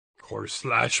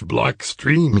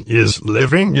Core/Blockstream is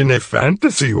living in a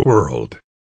fantasy world.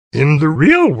 In the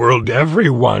real world,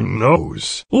 everyone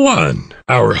knows 1.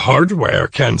 Our hardware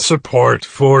can support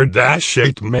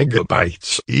 4-8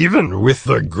 megabytes even with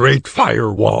the Great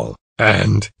Firewall,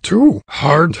 and 2.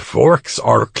 Hard forks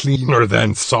are cleaner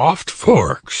than soft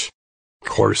forks.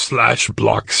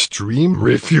 Core/Blockstream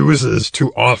refuses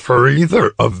to offer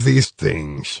either of these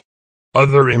things.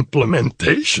 Other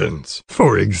implementations,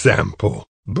 for example,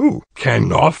 Boo,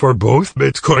 can offer both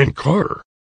Bitcoin Core.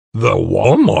 The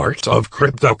Walmart of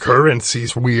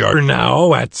cryptocurrencies. We are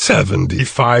now at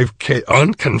 75k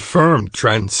unconfirmed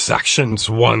transactions,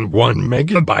 1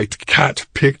 megabyte cat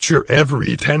picture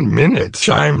every 10 minutes.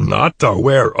 I'm not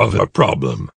aware of a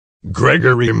problem.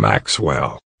 Gregory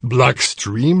Maxwell,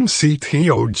 Blockstream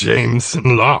CTO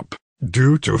Jameson Lopp.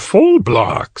 Due to full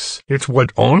blocks, it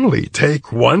would only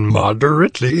take one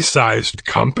moderately sized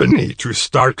company to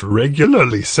start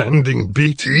regularly sending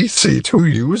BTC to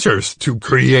users to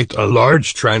create a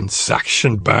large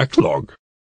transaction backlog.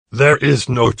 There is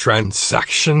no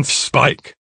transaction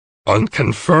spike.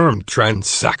 Unconfirmed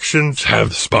transactions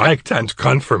have spiked and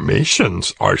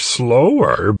confirmations are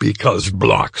slower because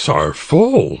blocks are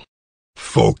full.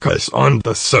 Focus on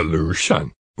the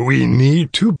solution. We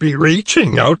need to be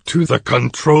reaching out to the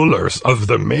controllers of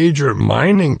the major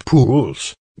mining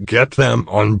pools, get them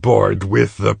on board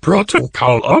with the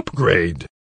protocol upgrade.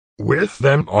 With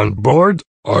them on board,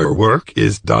 our work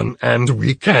is done and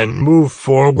we can move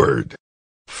forward.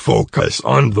 Focus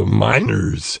on the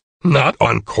miners, not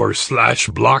on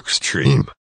Core/Blockstream.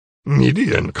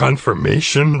 Median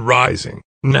confirmation rising.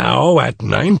 Now at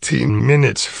 19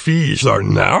 minutes, fees are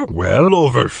now well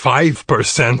over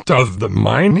 5% of the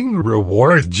mining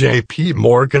reward. JP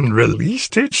Morgan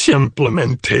released its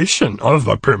implementation of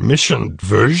a permissioned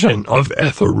version of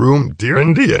Ethereum. Dear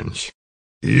Indians,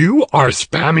 you are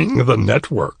spamming the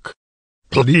network.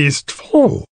 Please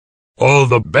follow. All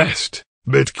the best,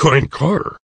 Bitcoin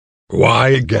Core. Why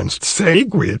against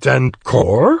Segwit and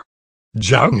Core?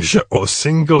 Zhang Zhao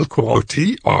single quote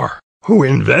ER, who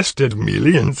invested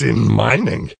millions in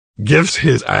mining, gives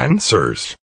his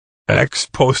answers. X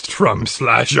post from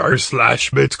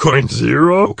 /r/Bitcoin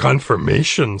 0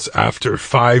 confirmations after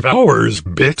 5 hours.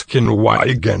 Bitcoin Y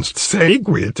against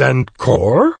Segwit and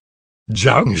Core?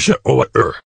 Zhang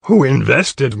Zhao, who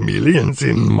invested millions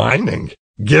in mining,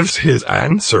 gives his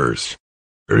answers.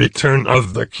 Return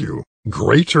of the Q.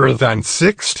 Greater than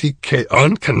 60k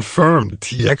unconfirmed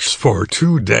TX for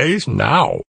 2 days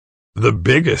now. The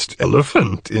biggest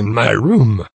elephant in my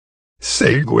room.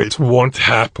 Segwit won't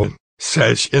happen,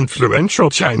 says influential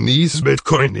Chinese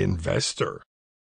Bitcoin investor.